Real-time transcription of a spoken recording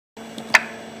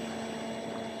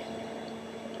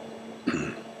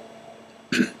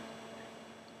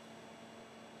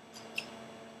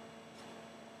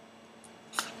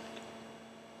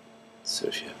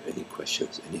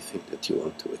questions, anything that you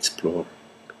want to explore.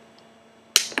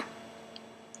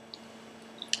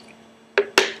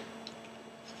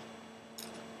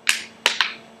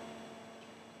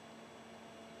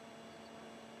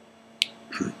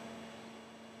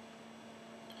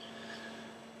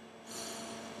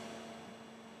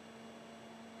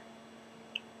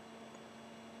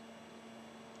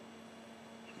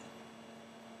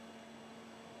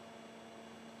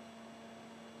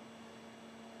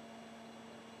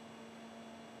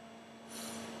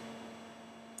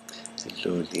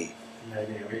 Hello, Lee. How are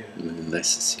you?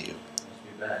 Nice to see you. Nice to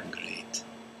be back. Great.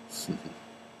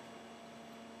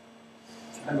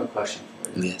 I have a question for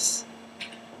you. Yes.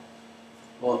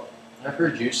 Well, I've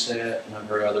heard you say it, and I've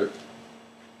heard other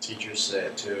teachers say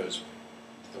it too. Is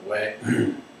the way,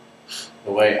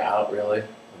 the way out really of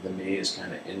the me is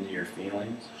kind of into your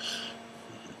feelings,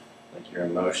 like your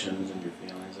emotions and your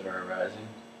feelings that are arising.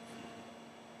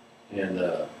 And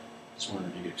just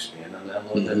wondered if you could expand on that a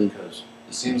little bit, because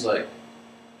it seems like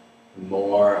the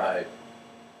more I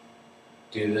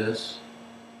do this,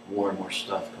 more and more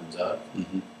stuff comes up. So,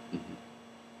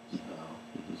 just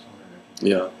wondering if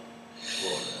you could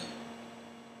explore that.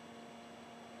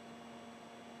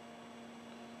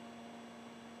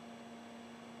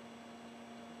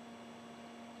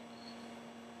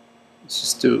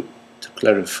 Just to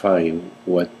clarify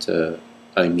what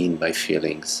I mean by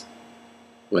feelings,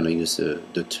 when I use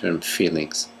the term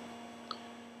feelings.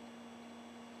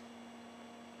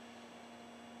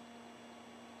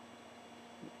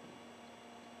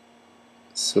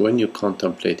 So when you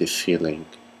contemplate a feeling,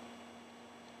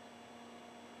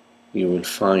 you will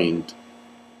find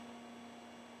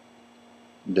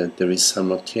that there is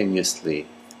simultaneously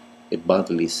a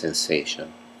bodily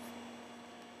sensation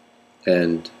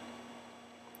and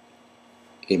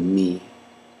a me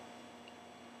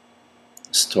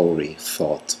story,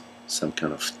 thought, some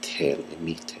kind of tale, a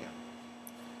me tale.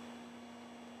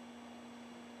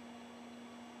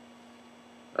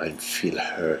 I feel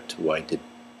hurt. Why did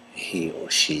he or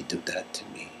she do that to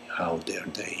me? How dare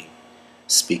they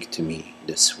speak to me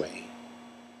this way?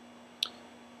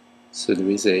 So there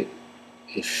is a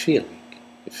feeling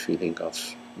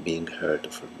of being hurt,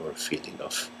 or a feeling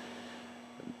of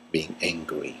being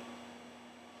angry,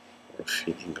 or a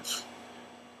feeling of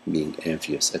being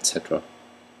envious, etc.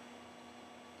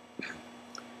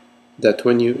 That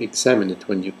when you examine it,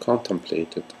 when you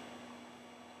contemplate it,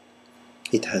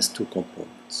 it has two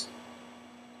components.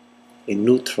 A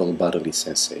neutral bodily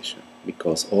sensation,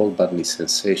 because all bodily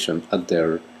sensation at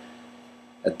their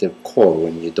core,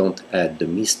 when you don't add the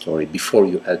me story, before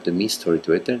you add the me story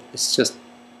to it, then it's just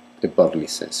a bodily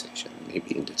sensation,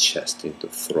 maybe in the chest, in the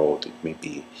throat, it may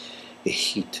be a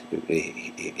heat,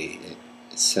 a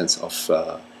sense of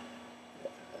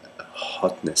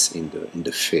hotness in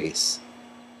the face.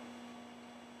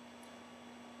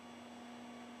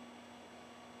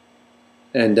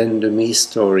 And then the me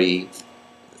story,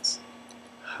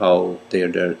 how they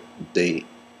dare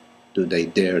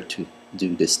to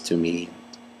do this to me,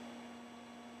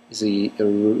 is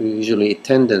usually a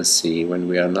tendency when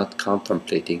we are not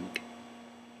contemplating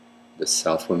the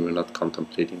self, when we're not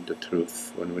contemplating the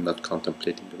truth, when we're not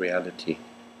contemplating the reality.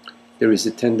 There is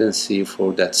a tendency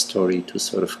for that story to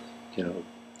sort of,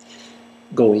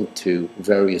 go into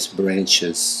various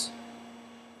branches,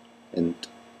 and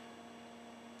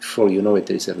before you know it,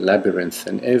 there is a labyrinth,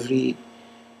 and every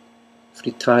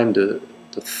time the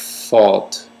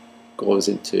thought goes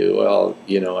into, well,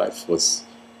 I was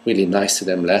really nice to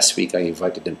them last week, I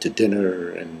invited them to dinner,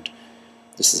 and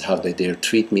this is how they dare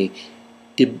treat me.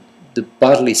 The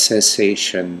bodily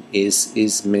sensation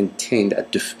is maintained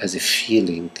as a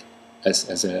feeling,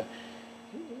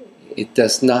 it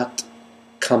does not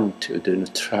come to the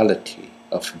neutrality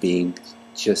of being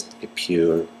just a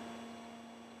pure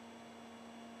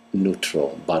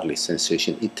neutral bodily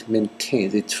sensation. It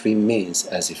remains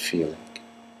as a feeling.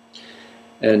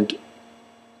 And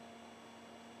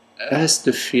as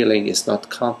the feeling is not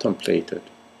contemplated,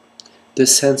 the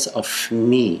sense of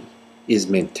me is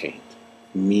maintained.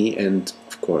 Me and,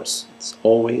 of course, it's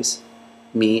always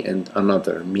me and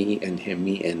another, me and him,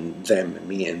 me and them,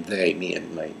 me and they, me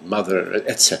and my mother,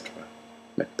 etc.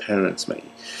 My parents,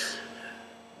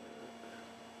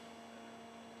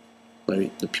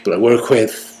 the people I work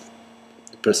with,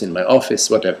 the person in my office,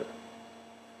 whatever.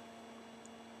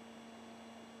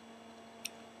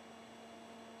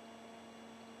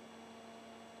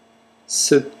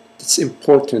 So it's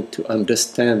important to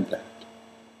understand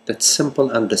that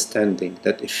simple understanding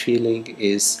that a feeling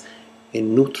is a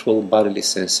neutral bodily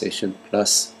sensation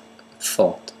plus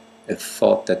thought, a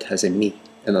thought that has a me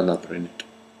and another in it,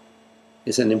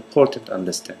 is an important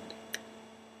understanding.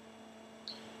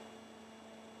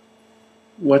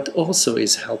 what also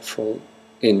is helpful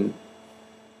in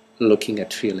looking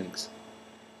at feelings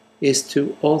is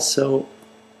to also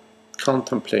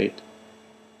contemplate,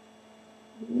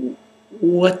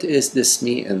 what is this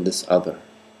me and this other?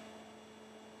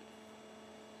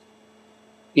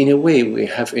 In a way, we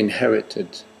have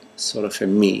inherited sort of a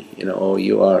me, oh,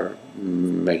 you are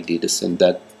Magdi, this and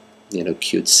that,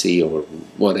 cutesy or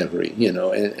whatever,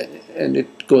 and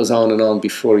it goes on and on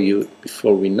before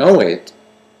we know it.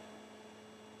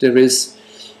 There is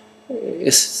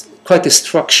quite a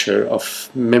structure of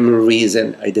memories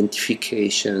and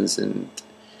identifications and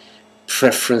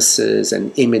preferences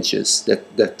and images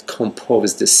that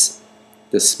compose this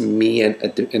me, and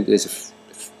there's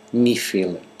a me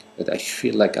feeling, that I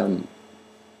feel like I'm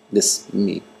this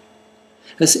me.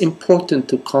 It's important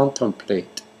to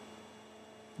contemplate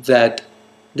that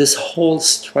this whole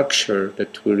structure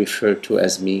that we refer to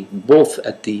as me, both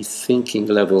at the thinking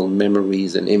level,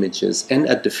 memories and images, and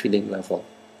at the feeling level,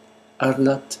 are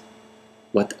not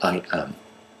what I am.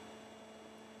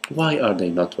 Why are they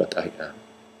not what I am?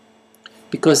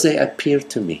 Because they appear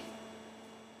to me.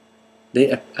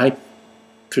 I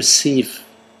perceive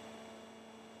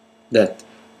that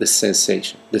the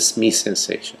sensation, this me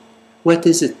sensation. What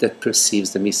is it that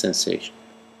perceives the me sensation?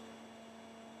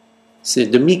 See,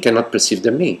 the me cannot perceive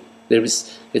the me.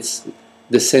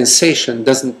 The sensation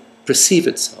doesn't perceive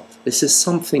itself. This is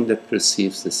something that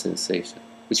perceives the sensation,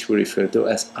 which we refer to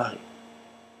as I.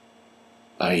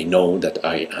 I know that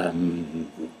I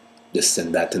am this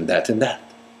and that and that and that.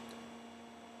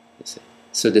 You see?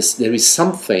 So there is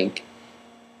something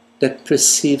that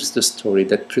perceives the story,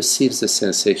 that perceives the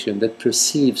sensation, that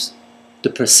perceives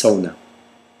the persona,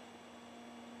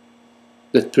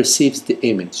 that perceives the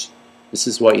image. This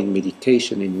is why in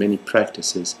meditation, in many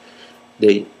practices,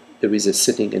 there is a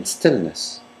sitting in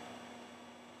stillness,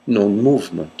 no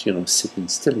movement, sit in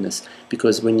stillness.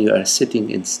 Because when you are sitting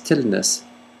in stillness,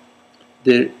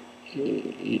 there,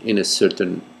 in a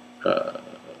certain,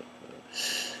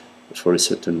 for a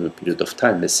certain period of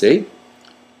time, let's say,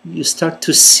 you start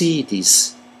to see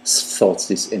these thoughts,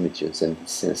 these images and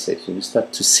these sensations. You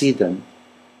start to see them,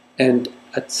 and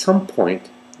at some point,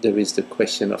 there is the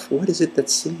question of what is it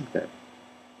that's seeing them?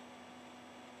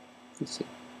 You see?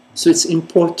 So it's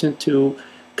important to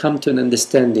come to an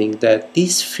understanding that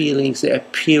these feelings are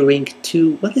appearing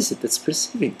to, what is it that's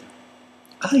perceiving them?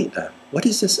 I am. What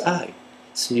is this I?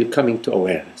 So you're coming to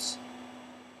awareness.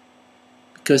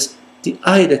 Because the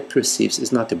I that perceives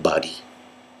is not a body.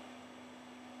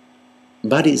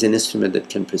 Body is an instrument that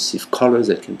can perceive colors,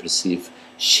 that can perceive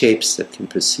shapes, that can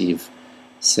perceive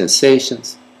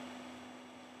sensations.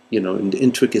 In the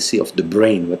intricacy of the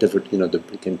brain, whatever,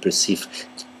 it can perceive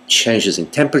changes in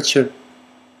temperature,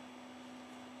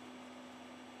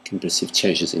 can perceive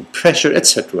changes in pressure,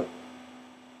 etc.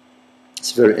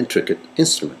 It's a very intricate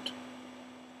instrument.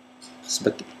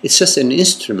 But it's just an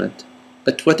instrument,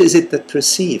 but what is it that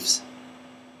perceives?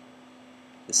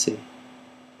 You see?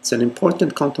 It's an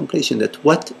important contemplation that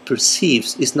what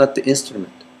perceives is not the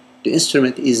instrument. The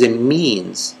instrument is a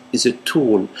means, is a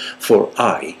tool for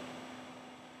I,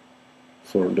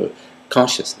 for the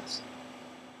consciousness,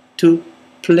 to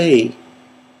play,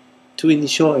 to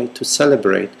enjoy, to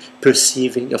celebrate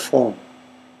perceiving a form.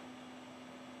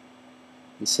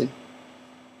 You see?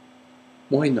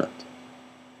 Why not?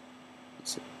 You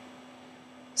see?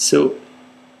 So,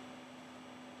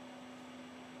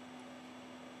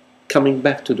 coming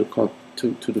back to the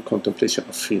contemplation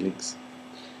of feelings.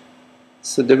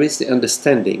 So there is the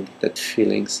understanding that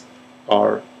feelings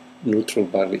are neutral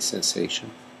bodily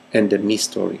sensation and the me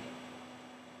story.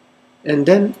 And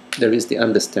then there is the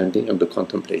understanding of the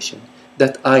contemplation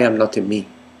that I am not a me,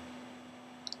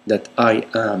 that I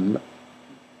am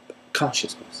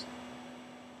consciousness.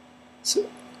 So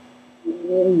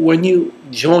when you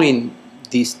join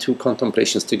these two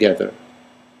contemplations together,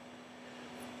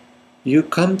 you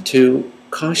come to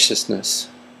consciousness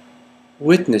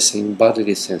witnessing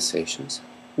bodily sensations,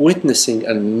 witnessing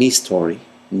a me story,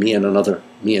 me and another,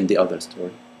 me and the other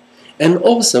story, and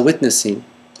also witnessing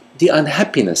the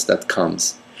unhappiness that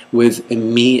comes with a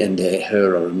me and a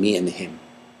her, or me and him.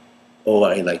 Oh,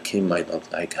 I like him, I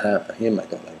don't like him, I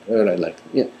don't like her, I like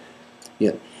him.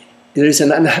 Yeah. There is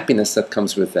an unhappiness that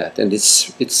comes with that, and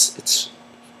it's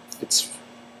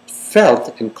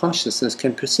felt, and consciousness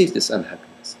can perceive this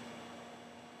unhappiness.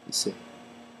 You see.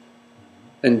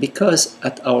 And because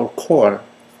at our core,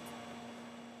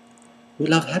 we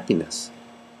love happiness.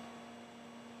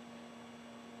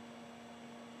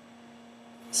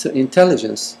 So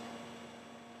intelligence,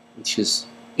 which is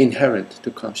inherent to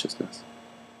consciousness,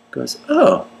 goes,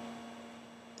 oh,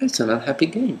 that's an unhappy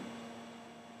game.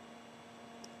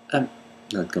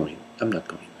 Not going. I'm not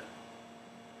going there.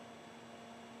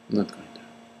 I'm not going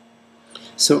there.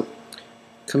 So,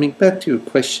 coming back to your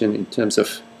question in terms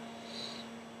of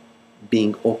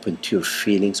being open to your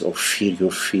feelings or feel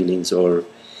your feelings or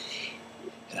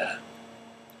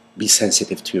be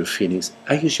sensitive to your feelings,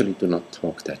 I usually do not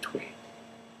talk that way.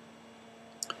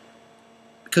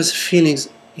 Because feelings,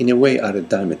 in a way, are a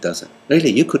dime a dozen.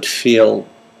 Really, you could feel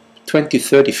 20,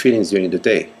 30 feelings during the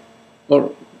day,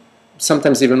 or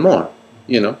sometimes even more,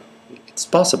 you know. It's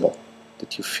possible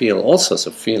that you feel all sorts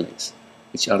of feelings,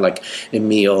 which are like,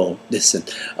 me, oh, this, and,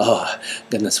 oh,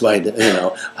 goodness, why, you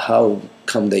know, how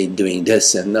come they doing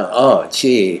this, and, oh,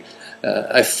 gee,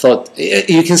 I thought,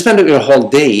 you can spend your whole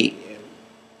day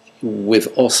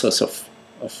with all sorts of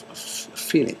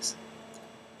feelings.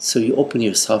 So you open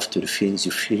yourself to the feelings,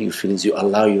 you feel your feelings, you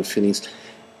allow your feelings.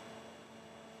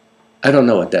 I don't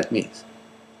know what that means.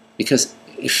 Because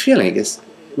a feeling is,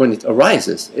 when it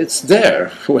arises, it's there,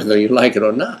 whether you like it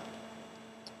or not.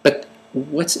 But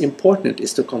what's important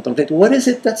is to contemplate, what is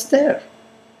it that's there?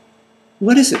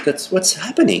 What is it that's what's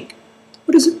happening?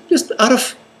 What is it? Just out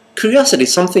of curiosity,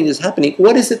 something is happening.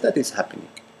 What is it that is happening?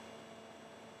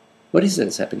 What is it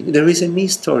that's happening? There is a me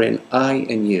story, an I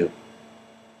and you.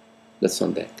 That's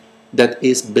on deck. That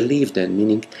is believed in,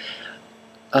 meaning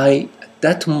at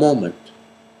that moment,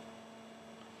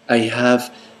 I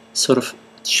have sort of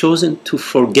chosen to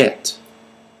forget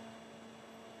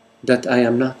that I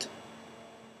am not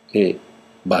a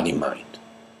body-mind.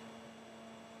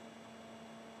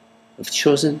 I've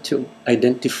chosen to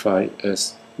identify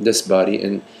as this body,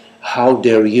 and how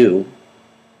dare you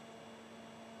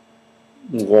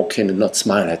walk in and not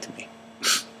smile at me?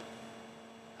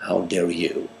 How dare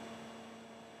you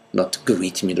not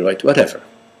greet me the right, whatever.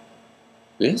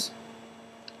 Yes?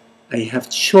 I have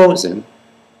chosen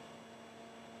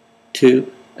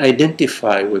to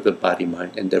identify with the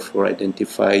body-mind, and therefore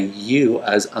identify you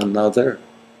as another,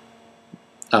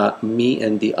 me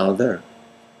and the other.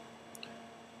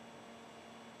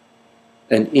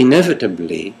 And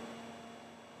inevitably,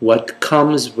 what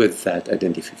comes with that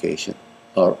identification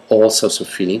are all sorts of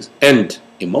feelings and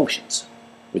emotions,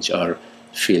 which are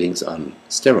feelings on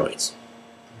steroids.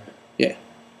 Yeah,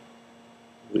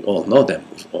 we all know them.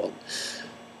 We all,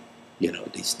 you know,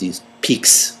 these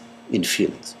peaks in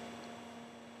feelings.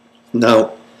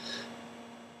 Now,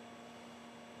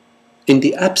 in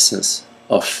the absence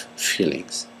of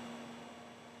feelings,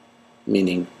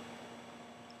 meaning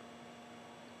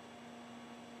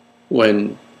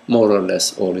when more or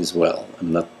less all is well,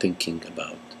 I'm not thinking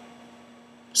about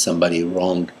somebody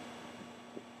wrong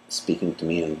speaking to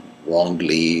me and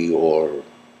wrongly, or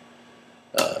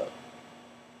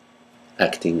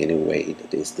acting in a way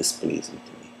that is displeasing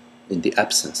to me, in the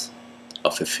absence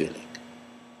of a feeling.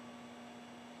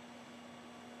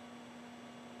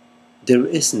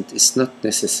 It's not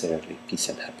necessarily peace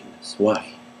and happiness.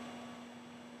 Why?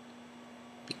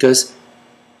 Because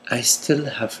I still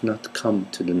have not come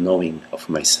to the knowing of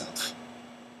myself.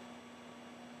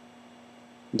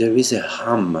 There is a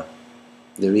hum,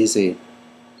 there is a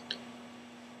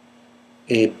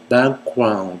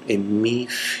background, a me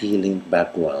feeling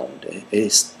background.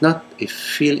 It's not a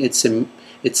feel, it's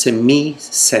a me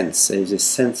sense. There's a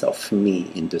sense of me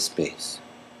in the space.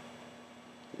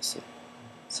 You see?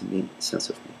 It's a me sense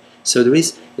of me. So there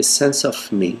is a sense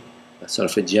of me, a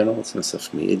sort of a general sense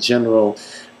of me, a general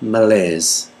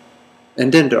malaise.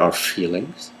 And then there are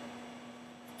feelings.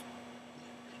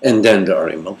 And then there are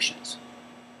emotions.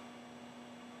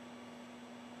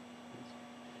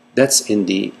 That's in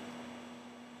the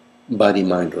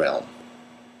body-mind realm.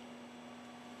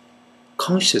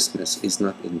 Consciousness is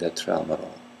not in that realm at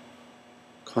all.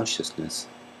 Consciousness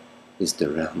is the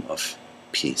realm of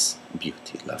peace,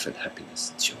 beauty, love and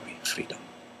happiness, joy, freedom.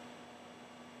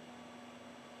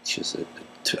 Which is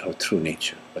our true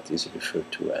nature, what is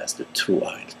referred to as the true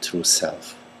I, the true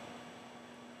self.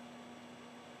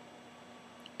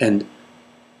 And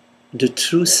the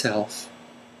true self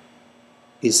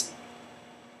is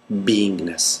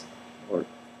beingness, or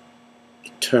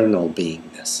eternal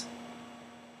beingness.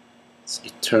 It's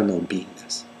eternal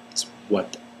beingness. It's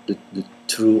what the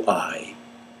true I.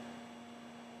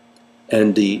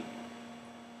 And the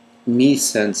me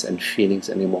sense and feelings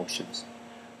and emotions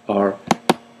are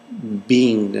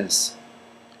beingness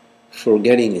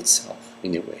forgetting itself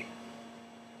in a way.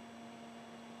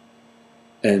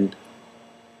 And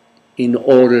in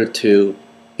order to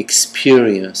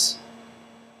experience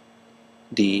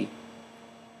the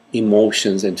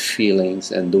emotions and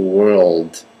feelings and the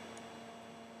world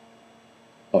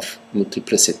of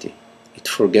multiplicity, it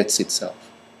forgets itself.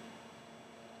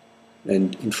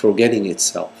 And in forgetting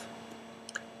itself,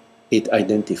 it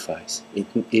identifies.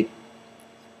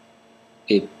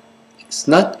 It's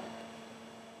not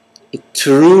a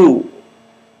true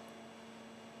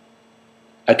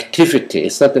activity.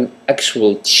 It's not an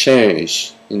actual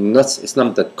change. It's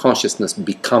not that consciousness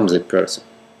becomes a person,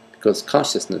 because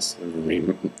consciousness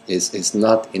is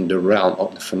not in the realm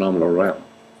of the phenomenal realm.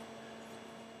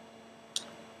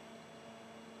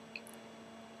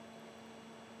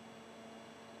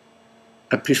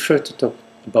 I prefer to talk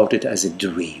about it as a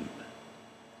dream.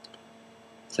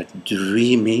 It's like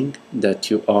dreaming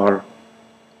that you are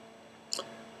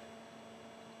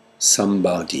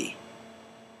somebody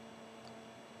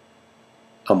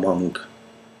among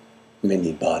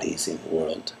many bodies in the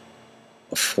world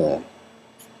of form.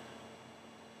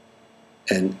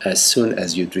 And as soon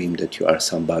as you dream that you are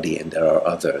somebody and there are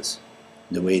others,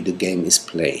 the way the game is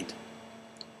played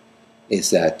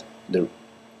is that the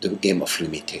game of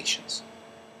limitations.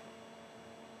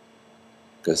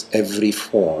 Because every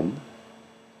form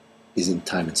is in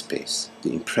time and space,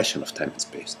 the impression of time and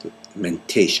space, the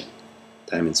mentation.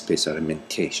 Time and space are a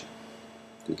mentation.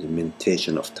 The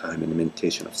limitation of time and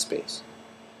limitation of space.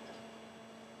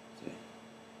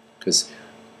 Because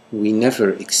we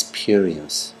never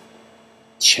experience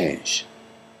change.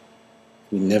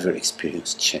 We never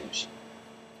experience change.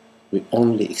 We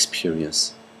only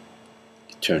experience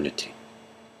eternity.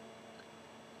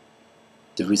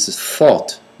 There is a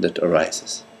thought that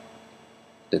arises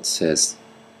that says,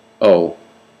 oh,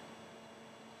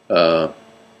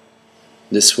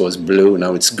 this was blue,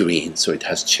 now it's green, so it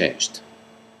has changed.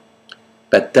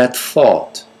 But that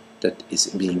thought that is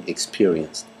being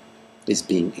experienced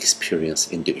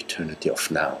in the eternity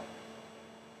of now.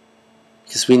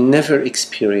 Because we never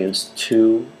experience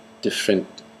two different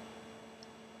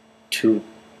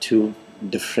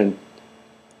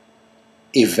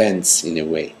events in a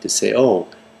way, to say, oh,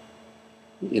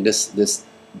 this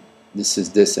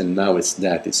is this and now it's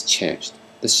that, it's changed.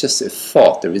 It's just a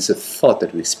thought. There is a thought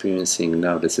that we're experiencing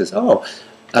now that says, oh,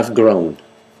 I've grown,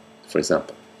 for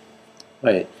example.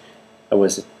 I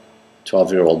was a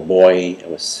 12-year-old boy, I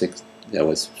was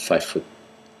 5'2",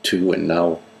 and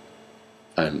now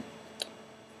I'm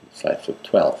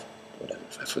 5'12", whatever,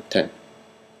 5'10".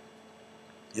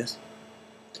 Yes?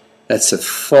 That's a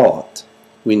thought.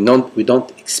 We don't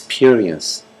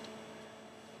experience.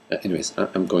 Anyways,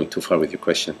 I'm going too far with your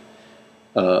question.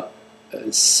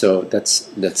 So that's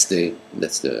the.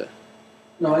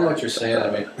 No, I know what you're saying. I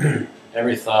mean,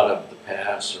 every thought of the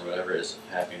past or whatever is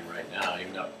happening right now,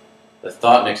 even though the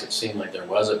thought makes it seem like there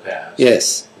was a past.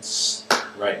 Yes. It's,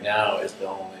 right now is the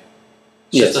only.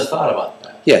 It's Yes. just a thought about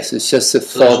that. Yes, it's just a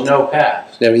So thought. there's no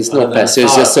past. There is no other than past. a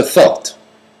There's thought just a of thought.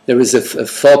 There is a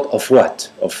thought of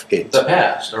what? Of it. the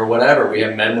past or whatever. We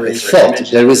have A memories. Or thought.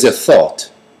 images. There is a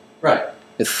thought. Right.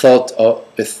 A thought of.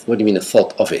 What do you mean a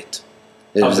thought of it?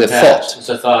 There Of is the a past. thought. It's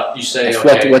a thought. You say, Of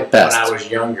okay, what past? when I was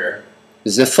younger,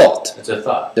 There's a thought. it's a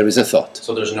thought. There is a thought.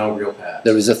 So there's no real past.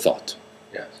 There is a thought.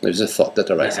 Yes. There is a thought that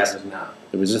That arises. happens now.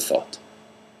 There is a thought.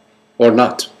 Or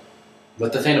not.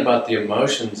 But the thing about the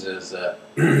emotions is that.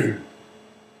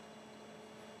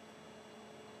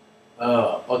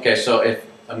 Oh, okay. So if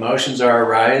emotions are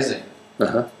arising,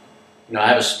 Uh-huh. I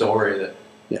have a story that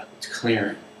Yeah. it's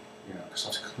clearing. So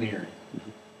it's clearing.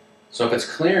 So if it's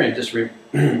clearing, just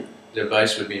the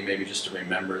advice would be maybe just to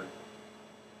remember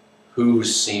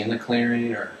who's seeing the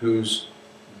clearing, or who's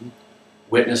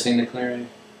witnessing the clearing,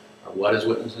 or what is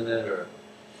witnessing it, or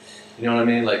you know what I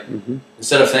mean? Like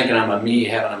instead of thinking I'm a me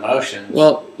having emotions.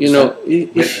 Well,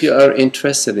 if you are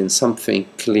interested in something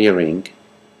clearing,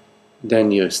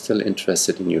 then you're still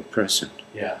interested in your person.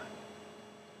 Yeah.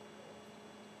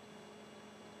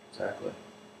 Exactly.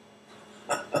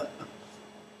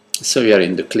 So you are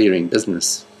in the clearing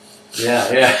business.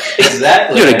 Yeah,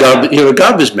 exactly. You're a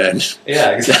garbage man.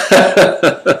 Yeah,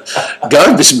 exactly.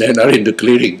 Garbage men are in the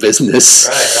clearing business.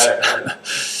 Right.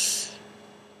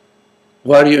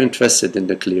 Why are you interested in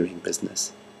the clearing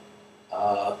business?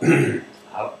 I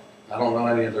don't know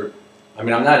any other. I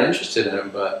mean, I'm not interested in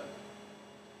it, but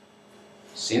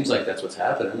it seems like that's what's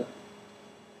happening.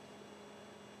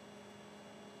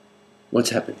 What's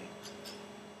happening?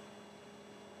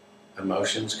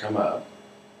 Emotions come up,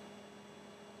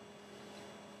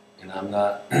 and I'm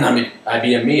not. I mean, I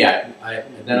be a me. I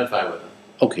identify with them.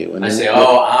 Okay. When I say,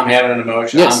 "Oh, I'm having an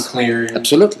emotion. Yes, I'm clearing."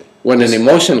 Absolutely. When an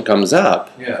emotion comes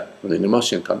up,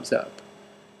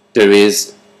 there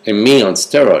is a me on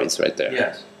steroids right there.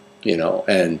 Yes.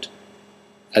 And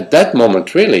at that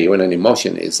moment, really, when an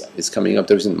emotion is coming up,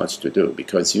 there isn't much to do,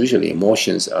 because usually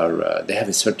emotions are they have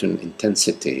a certain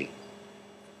intensity.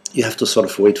 You have to sort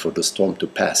of wait for the storm to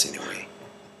pass in a way.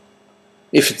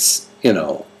 If it's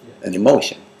an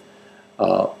emotion,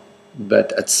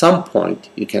 But at some point,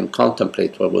 you can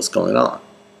contemplate what was going on.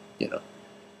 You know,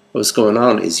 what's going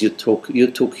on is you took your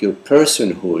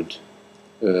personhood.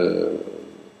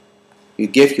 You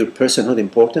gave your personhood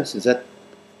importance. Is that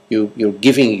you're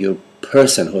giving your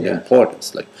personhood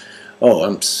importance? Like, oh,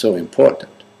 I'm so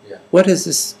important. Yeah. What is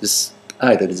this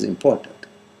I that is important?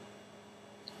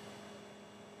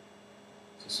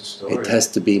 It's just a story. It has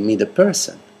to be me, the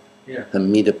person. Yeah.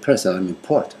 I'm me, the person. I'm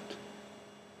important.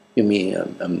 You mean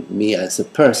I'm me as a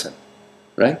person,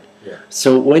 right? Yeah.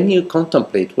 So when you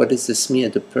contemplate what is this me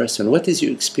as a person, what is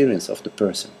your experience of the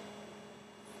person?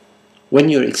 When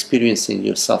you're experiencing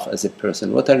yourself as a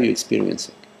person, what are you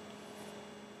experiencing?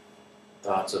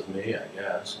 Thoughts of me, I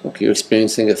guess. Okay, you're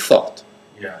experiencing a thought.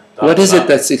 Yeah. What is it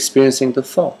that's experiencing the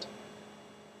thought?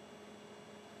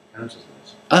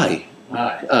 Consciousness. I.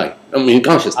 I. I mean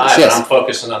consciousness. But Yes. I'm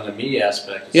focusing on the me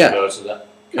aspect as opposed to the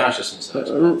consciousness aspect.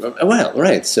 Well,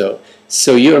 right.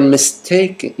 So you're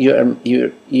mistaking.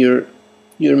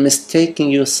 You're mistaking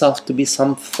yourself to be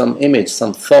some image,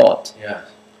 some thought. Yeah.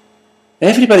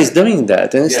 Everybody's doing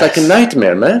that, and it's like a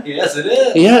nightmare, man. Yes, it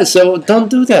is. Yeah. So don't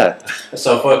do that.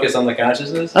 So focus on the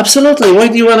consciousness. Absolutely. Why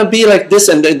do you want to be like this,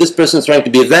 and this person's trying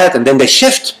to be that, and then they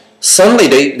shift? Suddenly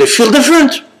they feel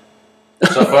different.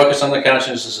 So focus on the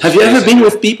consciousness. Have you ever been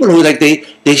with people who like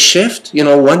they shift? You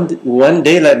know, one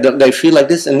day like they feel like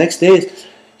this, and next day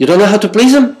you don't know how to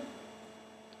please them.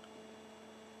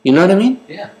 You know what I mean?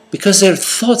 Yeah. Because their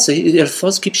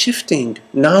thoughts keep shifting.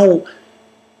 Now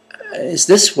it's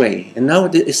this way, and now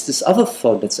it's this other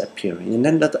thought that's appearing, and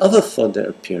then that other thought that's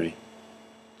appearing.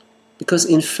 Because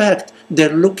in fact,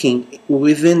 they're looking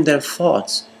within their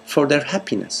thoughts for their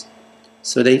happiness.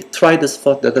 So they try this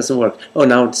thought, that doesn't work. Oh,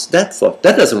 now it's that thought,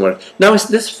 that doesn't work. Now it's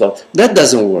this thought, that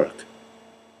doesn't work.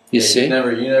 You see? You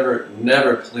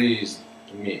never pleased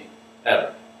me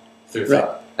ever through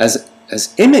thought.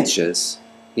 As images,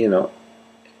 you know,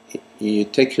 you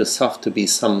take yourself to be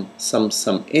some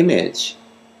image,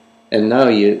 and now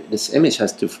this image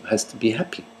has to be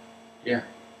happy. Yeah.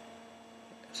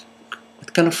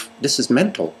 What kind of this is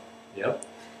mental? Yep.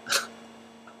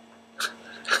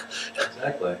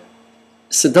 Exactly.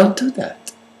 So don't do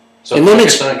that. So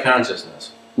focus on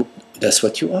consciousness. That's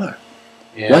what you are.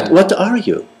 Yeah. What are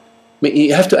you? I mean,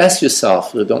 you have to ask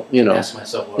yourself. Ask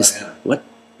myself what I am. What?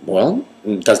 Well,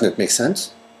 doesn't it make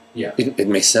sense? Yeah. It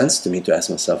makes sense to me to ask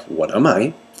myself, what am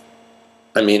I?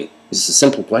 I mean, it's a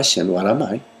simple question. What am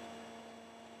I?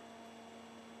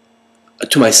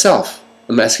 To myself.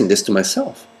 I'm asking this to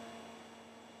myself.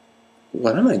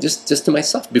 What am I? Just to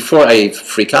myself. Before I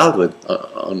freak out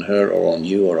on her or on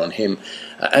you or on him,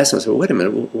 I ask myself, wait a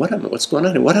minute, what am I? What's going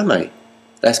on here? What am I?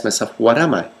 I ask myself, what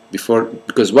am I?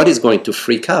 Because what is going to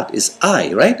freak out is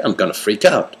I, right? I'm going to freak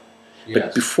out. Yes.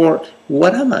 But before,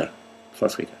 what am I? Before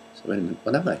I freak out. So wait a minute,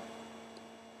 what am I?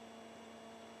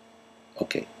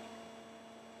 Okay.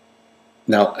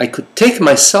 Now, I could take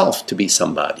myself to be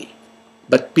somebody.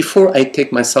 But before I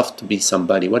take myself to be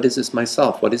somebody, what is this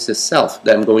myself? What is this self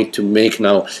that I'm going to make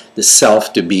now the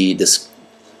self to be this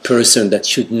person that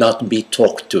should not be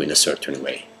talked to in a certain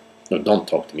way? No, don't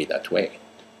talk to me that way.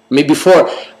 I mean, before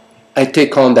I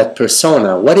take on that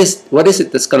persona, what is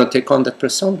it that's going to take on that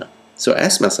persona? So I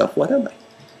ask myself, what am I?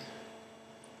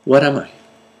 What am I?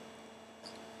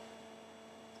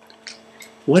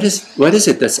 What is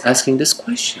it that's asking this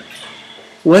question?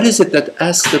 What is it that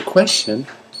asks the question,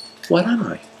 what am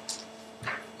I?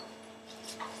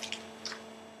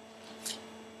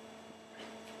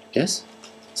 Yes?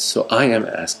 So I am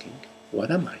asking,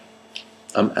 what am I?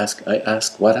 I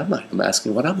ask, what am I? I'm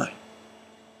asking, what am I?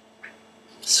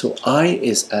 So I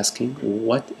is asking,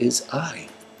 what is I?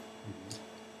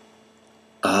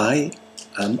 I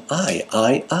am I.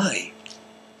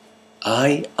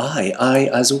 I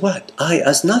as what? I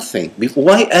as nothing.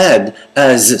 Why add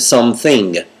as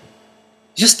something?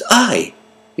 Just I.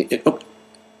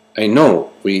 I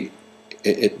know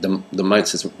the mind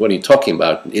says, what are you talking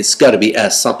about? It's got to be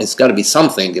as something. It's got to be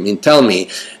something. I mean, tell me,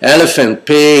 elephant,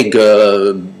 pig,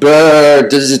 bird.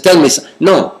 Does it tell me?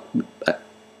 No.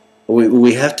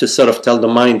 We have to sort of tell the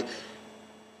mind,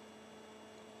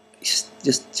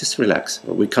 just relax.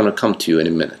 We're gonna come to you in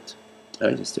a minute.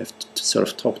 I just have to sort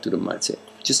of talk to the mind. Say,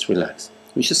 just relax.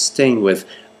 We're just staying with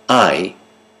I.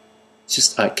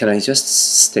 Just I. Can I just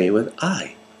stay with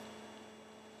I?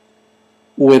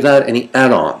 Without any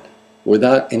add-on.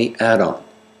 Without any add-on.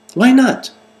 Why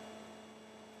not?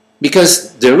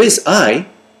 Because there is I.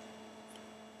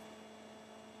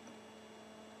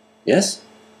 Yes?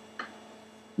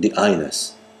 The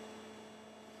I-ness.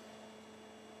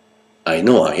 I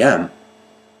know I am.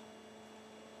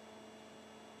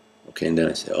 Okay, and then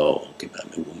I say, oh, okay, but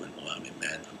I'm a woman, or I'm a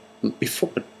man. Before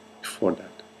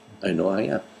that, I know I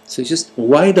am. So just,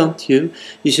 why don't you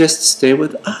just stay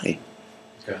with I?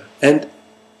 Okay. And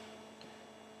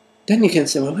then you can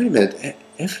say, well, wait a minute,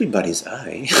 everybody's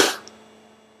I.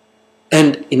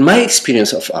 And in my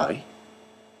experience of I,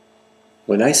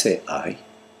 when I say I,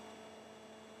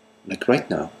 like right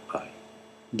now, I,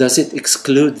 does it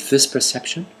exclude this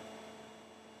perception?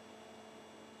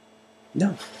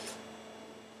 No.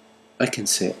 I can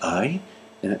say I,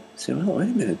 and I say, well, wait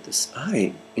a minute, this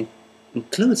I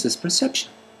includes this perception.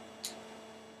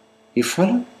 You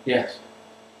follow? Yes.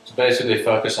 So basically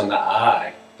focus on the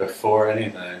I before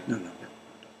anything. No.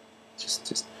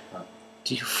 Just.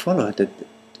 Do you follow that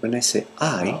when I say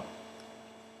I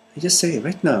just say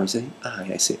right now,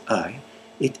 I say I,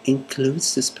 it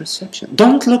includes this perception.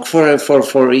 Don't look for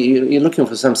you're looking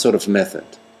for some sort of method.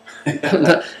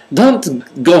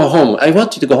 Don't go home. I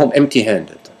want you to go home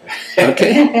empty-handed.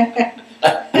 Okay?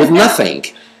 With nothing.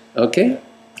 Okay?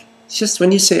 Just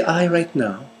when you say I right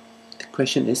now, the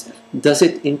question is, does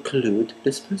it include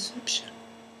this perception?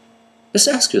 Just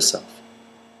ask yourself.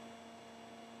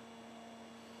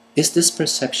 Is this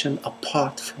perception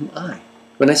apart from I?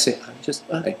 When I say I, just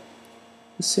say I.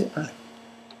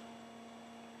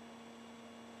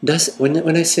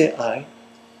 When I say I,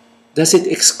 does it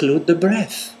exclude the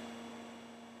breath?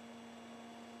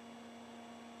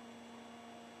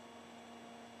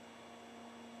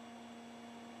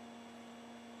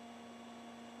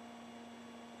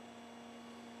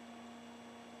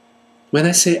 When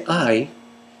I say I,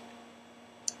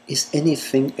 is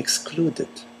anything excluded?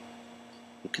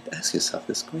 You could ask yourself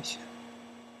this question.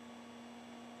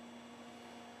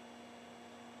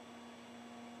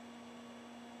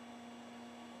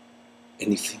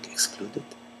 Anything excluded?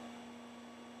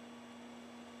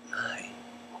 I.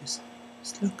 Just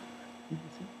look.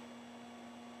 Anything?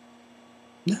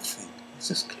 Nothing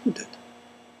is excluded.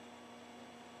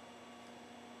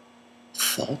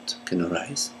 Thought can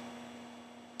arise.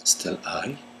 Still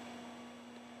I.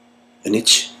 An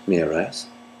itch may arise.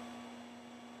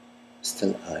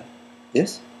 Still I.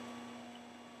 Yes?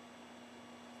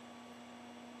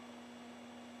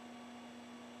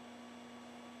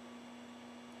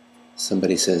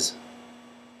 Somebody says,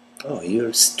 oh,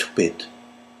 you're stupid.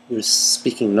 You're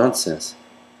speaking nonsense.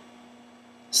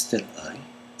 Still I.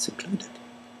 It's included.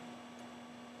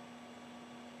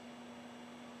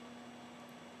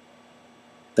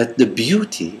 That the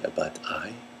beauty about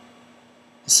I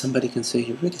is somebody can say,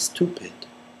 you're really stupid.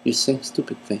 You're saying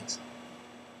stupid things.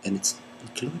 And it's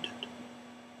included.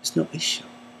 There's no issue.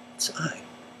 It's I.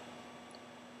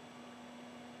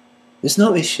 There's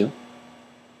no issue.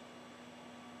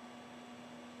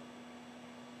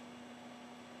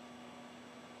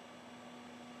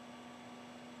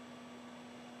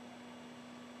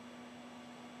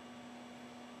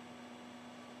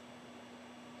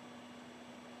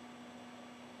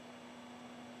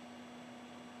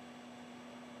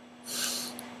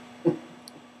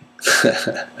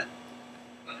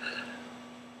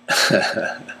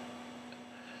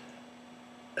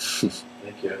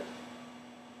 Thank you.